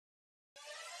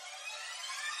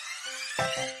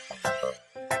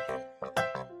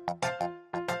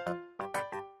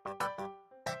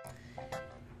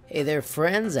Hey there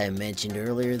friends, I mentioned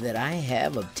earlier that I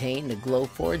have obtained a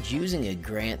Glowforge using a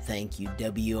grant. Thank you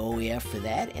WOEF for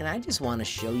that, and I just want to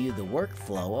show you the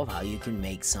workflow of how you can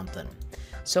make something.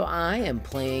 So I am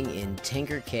playing in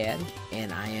Tinkercad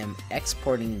and I am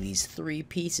exporting these 3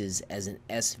 pieces as an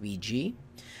SVG.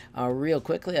 Real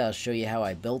quickly I'll show you how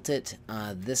I built it.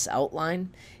 This outline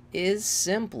is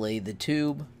simply the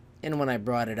tube, and when I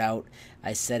brought it out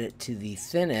I set it to the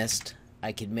thinnest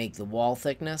I could make the wall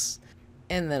thickness.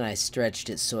 And then I stretched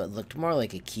it so it looked more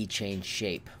like a keychain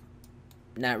shape.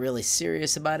 Not really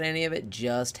serious about any of it,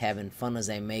 just having fun as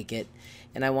I make it.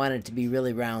 And I want it to be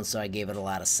really round, so I gave it a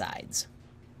lot of sides.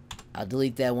 I'll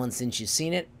delete that one since you've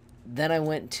seen it. Then I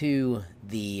went to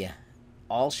the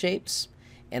all shapes,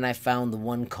 and I found the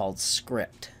one called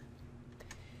script.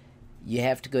 You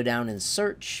have to go down and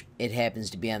search. It happens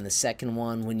to be on the second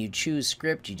one. When you choose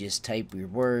script, you just type your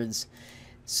words.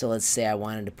 So let's say I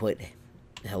wanted to put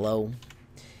hello.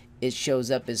 It shows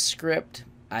up as script.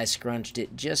 I scrunched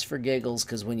it just for giggles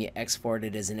because when you export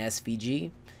it as an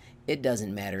SVG, it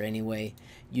doesn't matter anyway.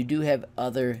 You do have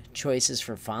other choices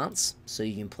for fonts, so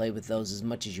you can play with those as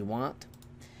much as you want.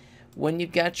 When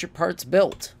you've got your parts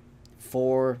built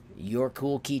for your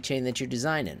cool keychain that you're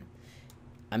designing,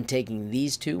 I'm taking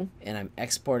these 2 and I'm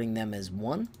exporting them as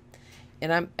one,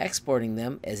 and I'm exporting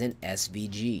them as an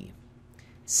SVG.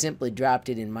 Simply dropped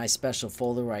it in my special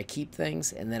folder where I keep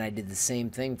things, and then I did the same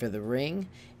thing for the ring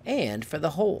and for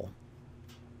the hole.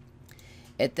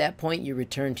 At that point you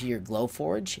return to your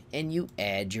Glowforge and you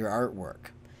add your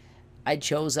artwork. I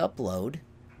chose upload,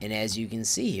 and as you can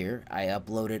see here, I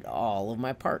uploaded all of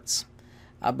my parts.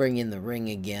 I'll bring in the ring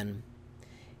again.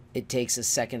 It takes a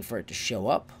second for it to show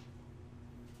up,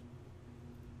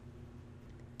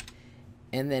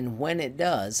 and then when it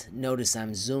does, notice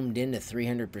I'm zoomed into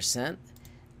 300%.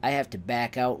 I have to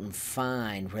back out and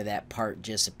find where that part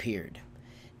just appeared.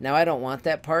 Now I don't want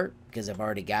that part because I've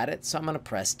already got it, so I'm going to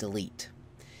press delete.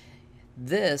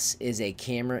 This is a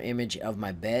camera image of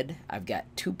my bed. I've got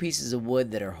 2 pieces of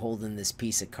wood that are holding this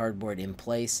piece of cardboard in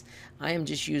place. I am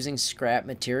just using scrap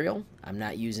material. I'm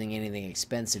not using anything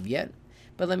expensive yet,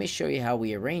 but let me show you how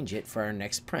we arrange it for our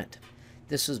next print.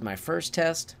 This was my first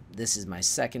test. This is my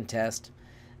second test.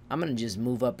 I'm going to just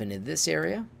move up into this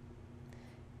area.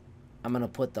 I'm going to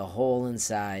put the hole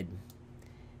inside,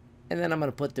 and then I'm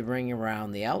going to put the ring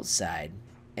around the outside,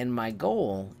 and my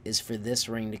goal is for this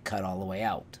ring to cut all the way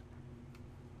out.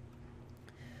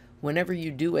 Whenever you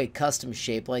do a custom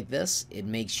shape like this, it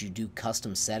makes you do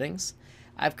custom settings.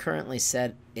 I've currently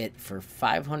set it for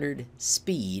 500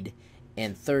 speed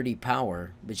and 30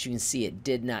 power, but you can see it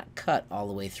did not cut all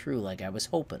the way through like I was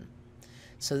hoping.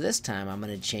 So this time I'm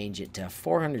going to change it to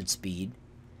 400 speed,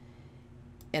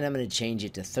 and I'm going to change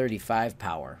it to 35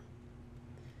 power.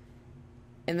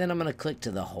 And then I'm going to click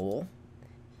to the hole,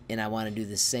 and I want to do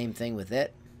the same thing with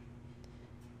it.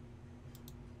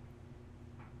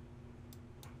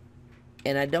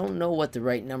 And I don't know what the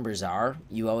right numbers are.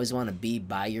 You always want to be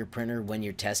by your printer when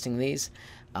you're testing these.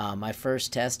 My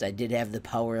first test, I did have the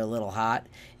power a little hot,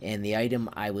 and the item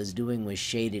I was doing was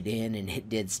shaded in, and it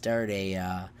did start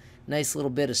a nice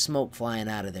little bit of smoke flying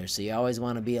out of there. So you always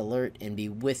want to be alert and be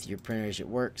with your printer as it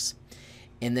works.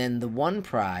 And then the one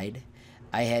pride,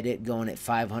 I had it going at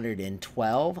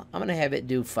 512. I'm going to have it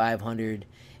do 500,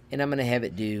 and I'm going to have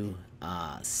it do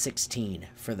 16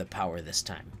 for the power this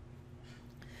time.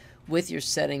 With your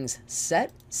settings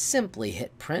set, simply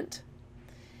hit print.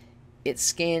 It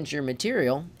scans your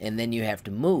material, and then you have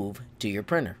to move to your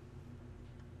printer.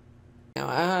 Now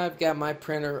I've got my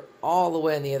printer all the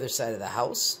way on the other side of the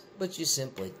house, but you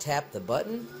simply tap the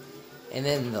button, and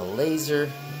then the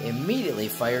laser immediately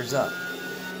fires up.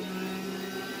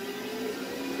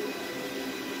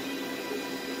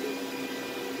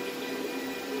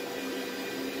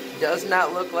 Does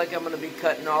not look like I'm going to be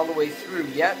cutting all the way through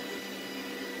yet,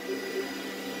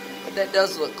 but that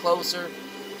does look closer.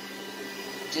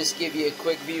 Just give you a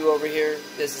quick view over here.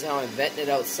 This is how I'm venting it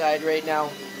outside right now.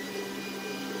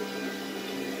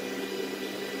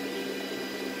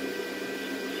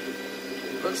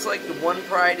 Looks like the one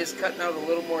pride is cutting out a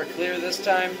little more clear this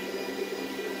time.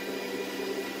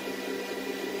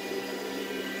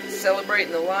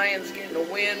 Celebrating the Lions getting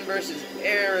a win versus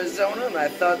Arizona, and I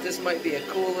thought this might be a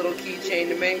cool little keychain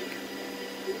to make.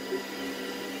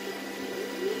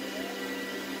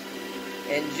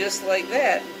 And just like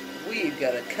that, we've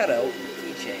got a cutout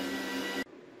keychain.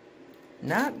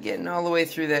 Not getting all the way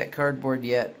through that cardboard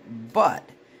yet, but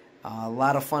a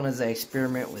lot of fun as I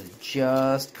experiment with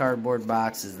just cardboard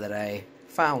boxes that I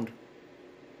found.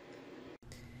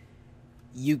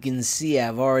 You can see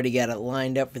I've already got it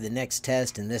lined up for the next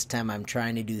test, and this time I'm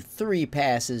trying to do 3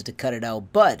 passes to cut it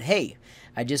out. But hey,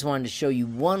 I just wanted to show you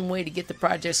one way to get the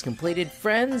projects completed.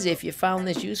 Friends, if you found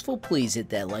this useful, please hit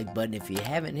that like button. If you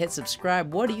haven't hit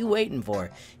subscribe, what are you waiting for?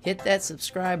 Hit that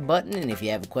subscribe button, and if you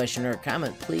have a question or a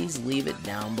comment, please leave it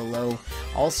down below.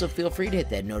 Also, feel free to hit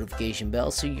that notification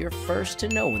bell so you're first to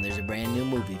know when there's a brand new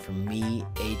movie from me,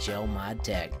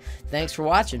 HLModTech. Thanks for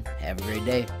watching. Have a great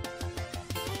day.